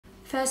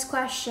First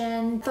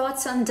question,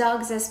 thoughts on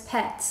dogs as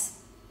pets?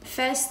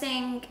 First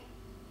thing,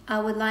 I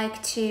would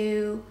like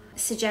to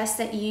suggest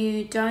that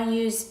you don't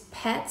use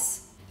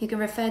pets. You can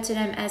refer to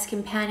them as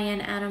companion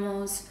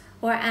animals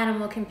or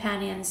animal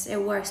companions.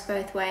 It works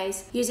both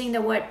ways. Using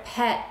the word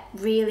pet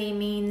really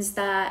means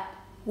that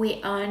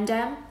we own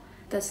them.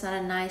 That's not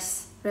a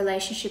nice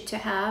relationship to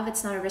have.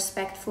 It's not a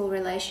respectful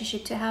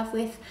relationship to have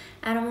with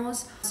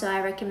animals. So I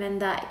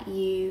recommend that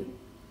you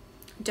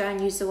don't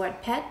use the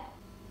word pet.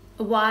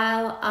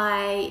 While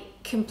I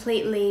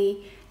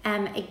completely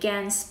am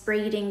against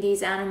breeding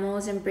these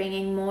animals and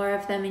bringing more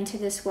of them into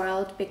this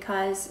world,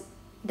 because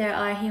there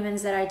are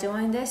humans that are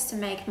doing this to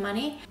make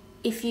money.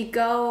 If you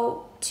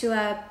go to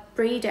a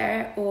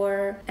breeder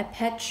or a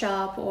pet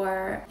shop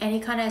or any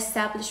kind of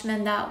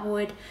establishment that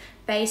would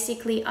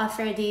basically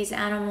offer these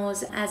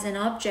animals as an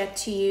object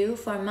to you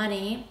for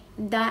money,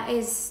 that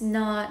is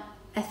not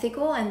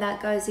ethical and that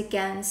goes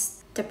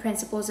against the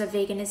principles of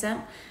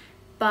veganism.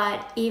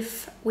 But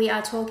if we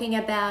are talking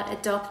about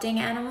adopting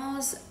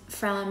animals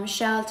from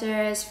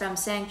shelters, from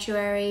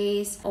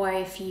sanctuaries, or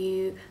if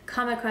you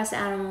come across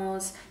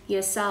animals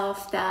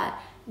yourself that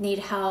need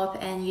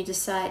help and you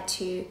decide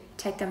to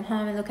take them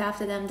home and look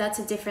after them, that's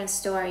a different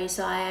story.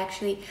 So I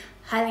actually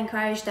highly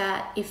encourage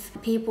that if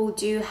people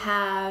do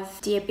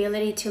have the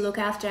ability to look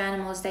after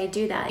animals, they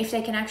do that. If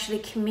they can actually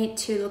commit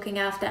to looking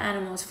after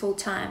animals full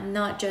time,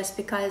 not just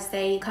because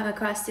they come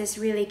across this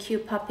really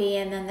cute puppy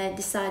and then they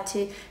decide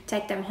to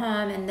take them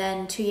home and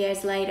then 2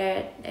 years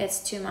later it's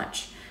too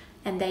much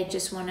and they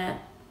just want to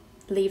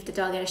leave the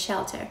dog at a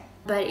shelter.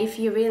 But if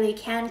you really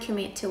can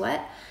commit to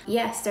it,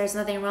 yes, there's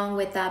nothing wrong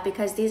with that,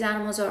 because these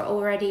animals are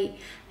already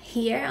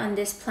here on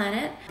this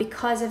planet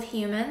because of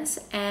humans,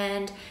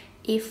 and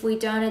if we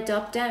don't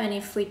adopt them and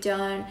if we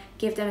don't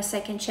give them a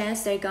second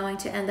chance, they're going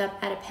to end up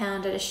at a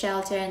pound at a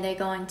shelter and they're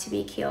going to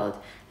be killed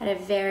at a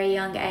very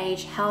young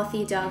age,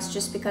 healthy dogs,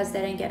 just because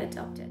they didn't get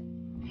adopted.